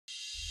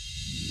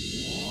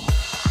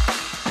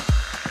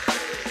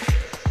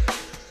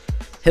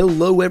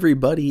Hello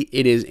everybody,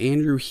 it is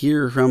Andrew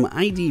here from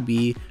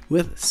IDB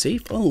with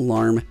Safe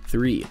Alarm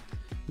 3.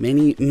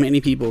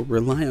 Many people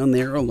rely on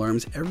their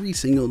alarms every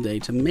single day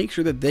to make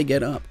sure that they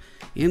get up,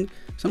 and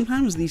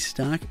sometimes the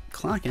stock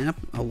clock app,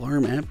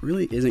 alarm app,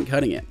 really isn't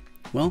cutting it.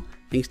 Well,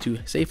 thanks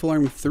to Safe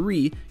Alarm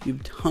 3, you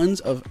have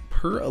tons of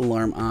per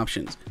alarm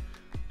options.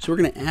 So we're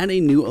going to add a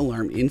new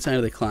alarm inside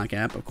of the clock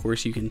app. Of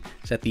course, you can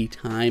set the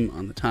time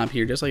on the top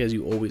here, just like as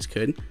you always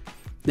could.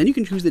 Then you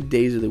can choose the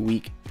days of the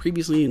week.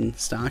 Previously in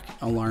stock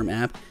alarm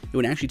app, it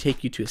would actually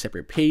take you to a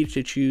separate page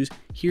to choose.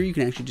 Here you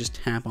can actually just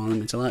tap on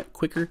them. It's a lot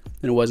quicker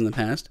than it was in the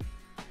past.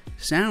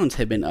 Sounds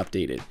have been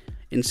updated.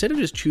 Instead of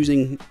just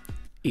choosing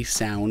a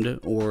sound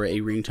or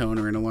a ringtone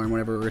or an alarm,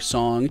 whatever, or a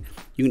song,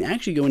 you can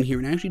actually go in here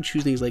and actually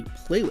choose things like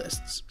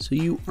playlists. So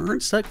you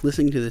aren't stuck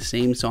listening to the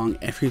same song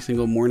every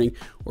single morning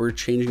or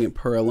changing it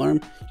per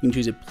alarm. You can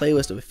choose a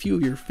playlist of a few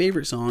of your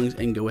favorite songs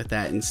and go with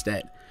that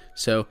instead.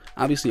 So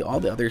obviously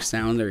all the other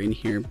sounds are in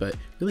here, but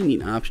really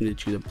neat option to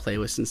choose a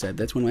playlist instead.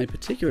 That's one of my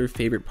particular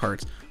favorite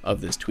parts of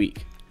this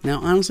tweak. Now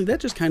honestly,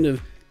 that's just kind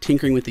of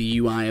tinkering with the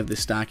UI of the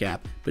stock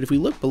app, but if we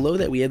look below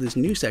that, we have this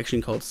new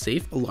section called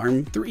Safe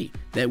Alarm 3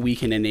 that we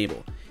can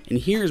enable. And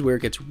here's where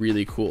it gets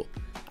really cool.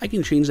 I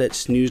can change that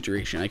snooze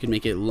duration. I can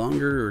make it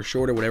longer or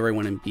shorter, whatever I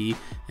want to be.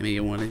 I may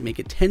want to make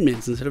it 10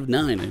 minutes instead of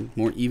 9, a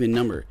more even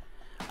number.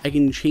 I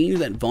can change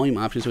that volume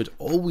option so it's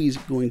always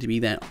going to be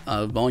that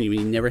volume,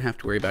 and you never have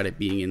to worry about it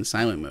being in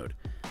silent mode.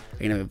 I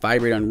can have it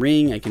vibrate on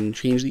ring. I can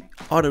change the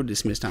auto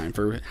dismiss time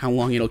for how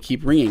long it'll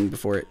keep ringing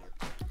before it,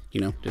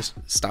 just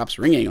stops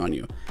ringing on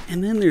you.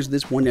 And then there's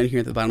this one down here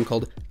at the bottom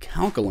called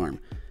calc alarm,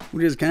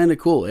 which is kind of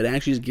cool. It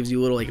actually just gives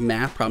you a little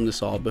math problem to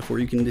solve before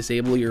you can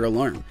disable your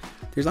alarm.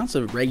 There's lots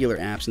of regular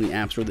apps in the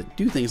App Store that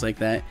do things like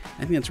that.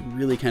 I think that's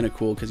really kind of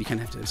cool because you kind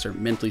of have to start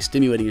mentally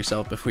stimulating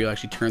yourself before you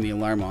actually turn the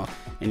alarm off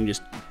and you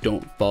just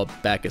don't fall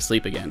back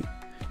asleep again.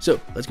 So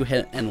let's go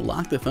ahead and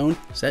lock the phone,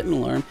 set an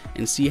alarm,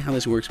 and see how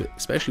this works,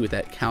 especially with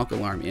that calc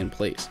alarm in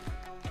place.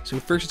 So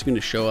first it's going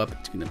to show up,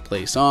 it's going to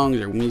play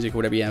songs or music or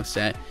whatever you have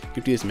set. You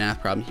can do this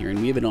math problem here,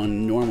 and we have it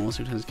on normal,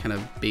 so it's kind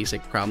of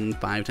basic problem,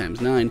 5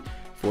 times 9,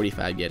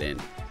 45 get in.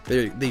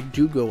 They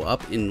do go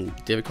up in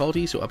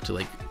difficulty, so up to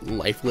like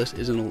lifeless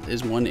is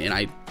one,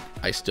 and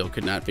I still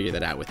could not figure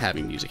that out with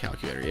having Music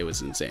Calculator. It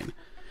was insane.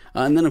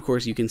 And then of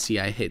course you can see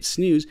I hit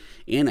snooze,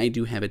 and I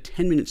do have a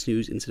 10-minute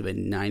snooze instead of a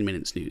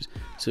 9-minute snooze.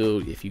 So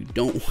if you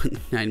don't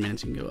want 9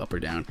 minutes, you can go up or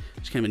down.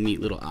 It's kind of a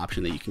neat little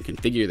option that you can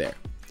configure there.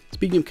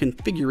 Speaking of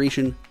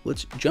configuration,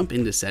 let's jump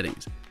into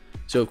settings.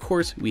 So of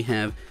course we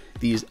have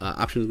these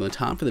options on the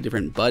top for the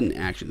different button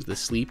actions, the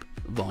sleep,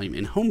 volume,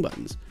 and home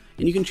buttons.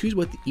 And you can choose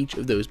what each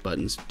of those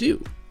buttons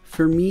do.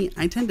 For me,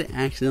 I tend to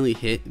accidentally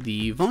hit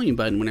the volume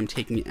button when I'm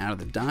taking it out of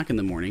the dock in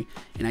the morning,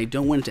 and I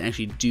don't want it to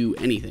actually do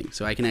anything,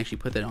 so I can actually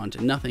put that on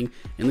to nothing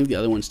and leave the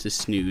other ones to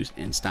snooze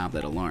and stop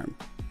that alarm.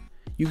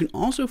 You can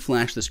also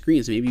flash the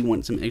screen, so maybe you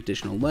want some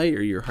additional light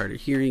or you're hard of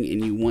hearing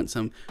and you want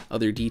some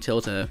other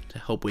detail to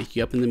help wake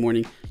you up in the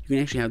morning. You can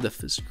actually have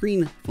the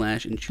screen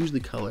flash and choose the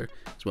color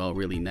as well.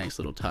 Really nice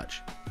little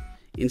touch.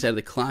 Inside of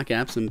the clock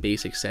app, some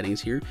basic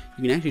settings here.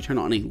 You can actually turn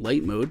on a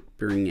light mode,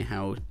 bringing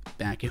how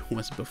back it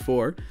was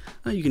before.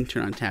 You can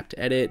turn on tap to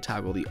edit,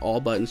 toggle the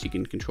all buttons, so you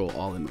can control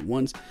all of them at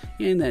once,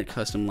 and that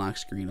custom lock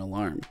screen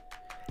alarm.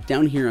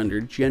 Down here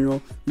under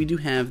general, we do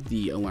have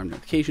the alarm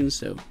notifications.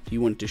 So do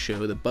you want it to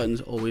show the buttons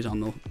always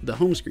on the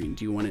home screen?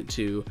 Do you want it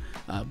to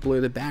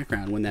blur the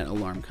background when that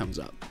alarm comes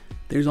up?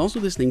 There's also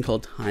this thing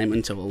called time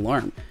until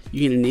alarm.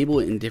 You can enable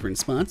it in different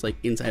spots, like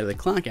inside of the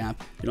clock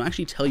app. It'll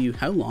actually tell you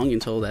how long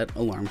until that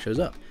alarm shows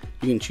up.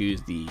 You can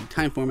choose the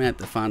time format,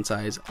 the font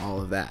size,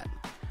 all of that.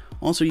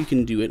 Also, you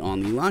can do it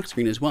on the lock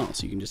screen as well,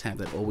 so you can just have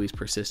that always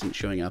persistent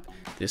showing up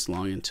this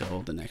long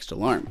until the next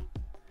alarm.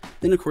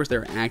 Then of course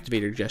there are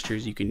activator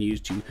gestures you can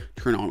use to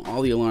turn on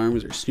all the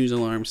alarms or snooze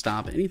alarm,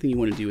 stop, anything you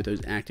want to do with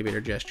those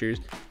activator gestures.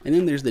 And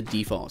then there's the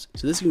defaults.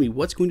 So this is going to be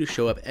what's going to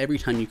show up every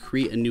time you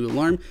create a new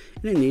alarm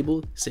and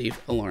enable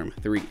Safe Alarm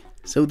 3.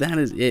 So that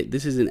is it.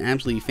 This is an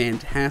absolutely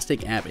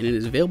fantastic app, and it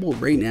is available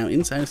right now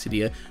inside of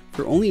Cydia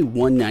for only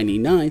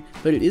 $1.99,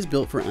 but it is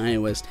built for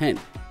iOS 10.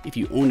 If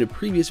you owned a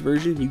previous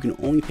version, you can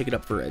only pick it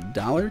up for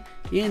 $1,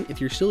 and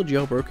if you're still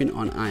jailbroken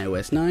on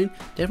iOS 9,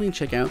 definitely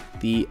check out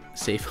the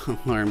Safe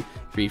Alarm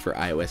 3 for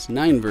iOS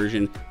 9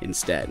 version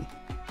instead.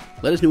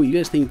 Let us know what you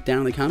guys think down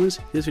in the comments.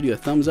 Give this video a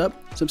thumbs up,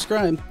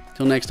 subscribe.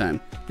 Till next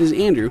time, this is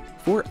Andrew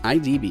for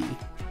IDB.